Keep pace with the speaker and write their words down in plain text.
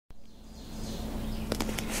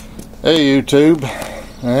Hey YouTube,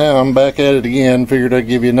 I'm back at it again. Figured I'd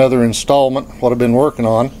give you another installment of what I've been working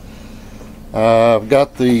on. I've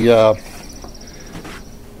got the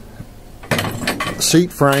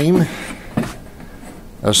seat frame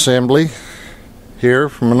assembly here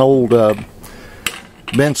from an old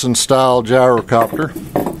Benson style gyrocopter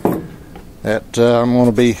that I'm going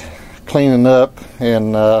to be cleaning up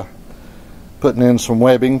and putting in some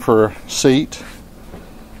webbing for a seat.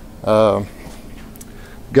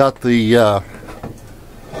 Got the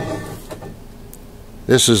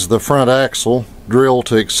this is the front axle drilled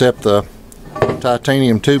to accept the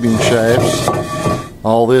titanium tubing shafts.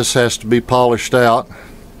 All this has to be polished out.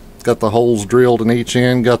 Got the holes drilled in each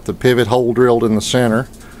end, got the pivot hole drilled in the center,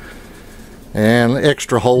 and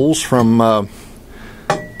extra holes from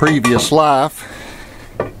previous life.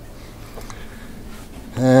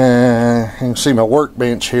 You can see my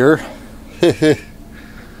workbench here.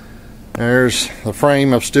 There's the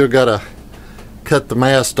frame. I've still got to cut the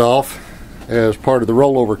mast off as part of the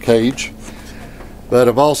rollover cage, but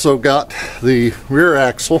I've also got the rear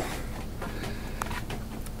axle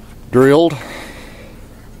drilled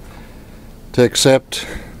to accept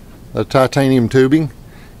the titanium tubing.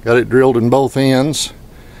 Got it drilled in both ends.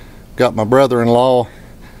 Got my brother-in-law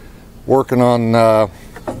working on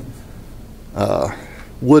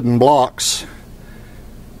wooden blocks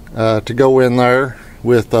to go in there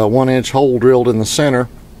with a 1-inch hole drilled in the center.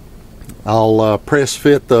 I'll press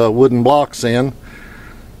fit the wooden blocks in,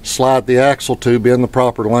 slide the axle tube in the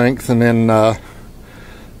proper length, and then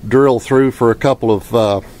drill through for a couple of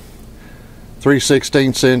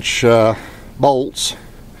 3/16 inch bolts.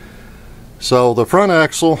 So the front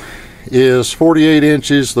axle is 48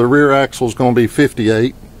 inches, the rear axle is going to be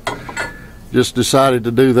 58. Just decided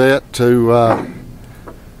to do that to,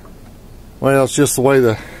 well, it's just the way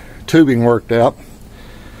the tubing worked out.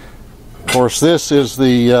 Of course, this is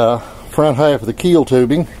the front half of the keel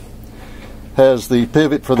tubing. Has the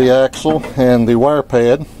pivot for the axle and the wire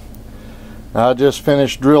pad. I just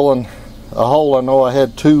finished drilling a hole. I know I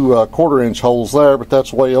had two 1/4 inch holes there, but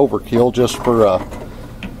that's way overkill just for a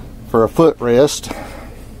footrest.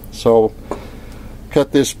 So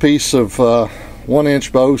cut this piece of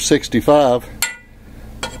 1-inch bow 65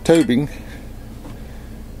 tubing,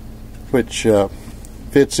 which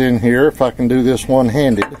fits in here. If I can do this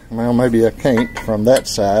one-handed, well, maybe I can't from that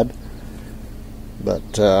side,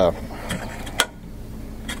 but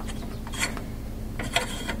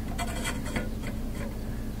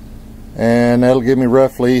and that'll give me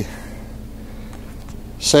roughly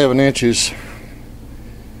 7 inches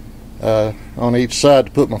on each side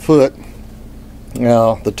to put my foot.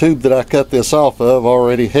 Now the tube that I cut this off of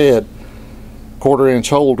already had 1/4 inch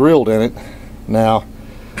hole drilled in it. Now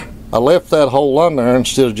I left that hole on there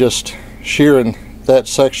instead of just shearing that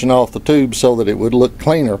section off the tube so that it would look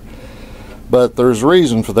cleaner, but there's a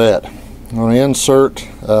reason for that. I'm going to insert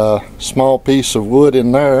a small piece of wood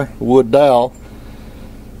in there, wood dowel,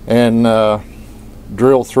 and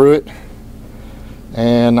drill through it,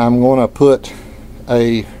 and I'm going to put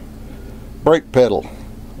a brake pedal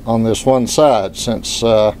on this one side, since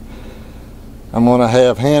I'm going to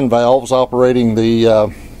have hand valves operating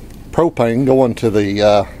the propane going to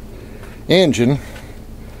the engine.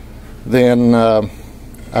 Then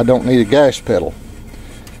I don't need a gas pedal.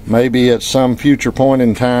 Maybe at some future point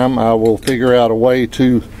in time I will figure out a way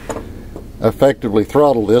to effectively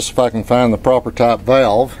throttle this if I can find the proper type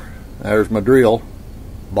valve. There's my drill.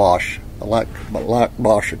 Bosch. I like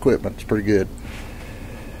Bosch equipment. It's pretty good.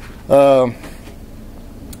 But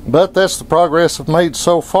that's the progress I've made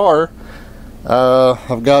so far.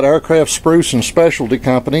 I've got Aircraft Spruce and Specialty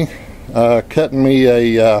Company cutting me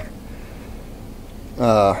a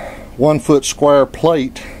 1-foot square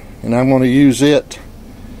plate, and I'm going to use it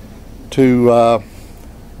to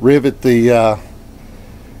rivet the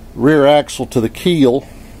rear axle to the keel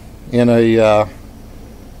in a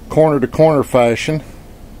corner-to-corner fashion.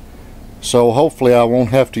 So hopefully I won't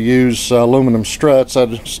have to use aluminum struts. I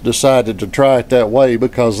just decided to try it that way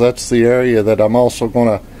because that's the area that I'm also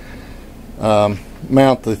going to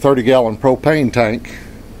mount the 30-gallon propane tank.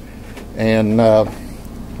 And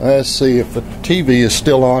let's see if the TV is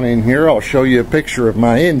still on in here. I'll show you a picture of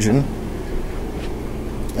my engine.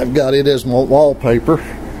 I've got it as my wallpaper.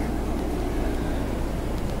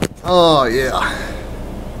 Oh yeah,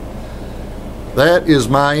 that is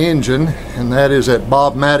my engine, and that is at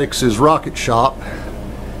Bob Maddox's rocket shop.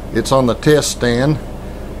 It's on the test stand.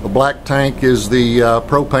 The black tank is the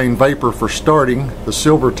propane vapor for starting. The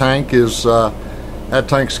silver tank is that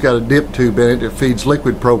tank's got a dip tube in it. It feeds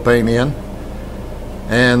liquid propane in.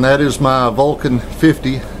 And that is my Vulcan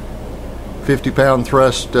 50 50-pound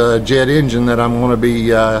thrust jet engine that I'm going to be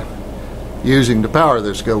using to power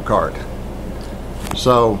this go-kart.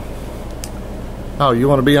 So, oh, you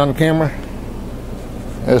want to be on camera?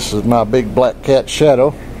 This is my big black cat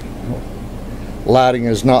Shadow. Lighting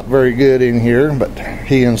is not very good in here, but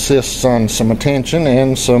he insists on some attention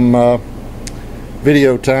and some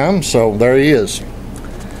video time, so there he is.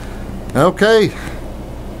 Okay,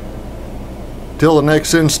 till the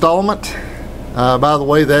next installment. By the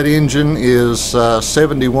way, that engine is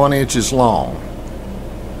 71 inches long,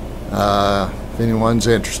 if anyone's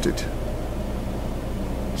interested.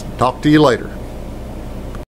 Talk to you later.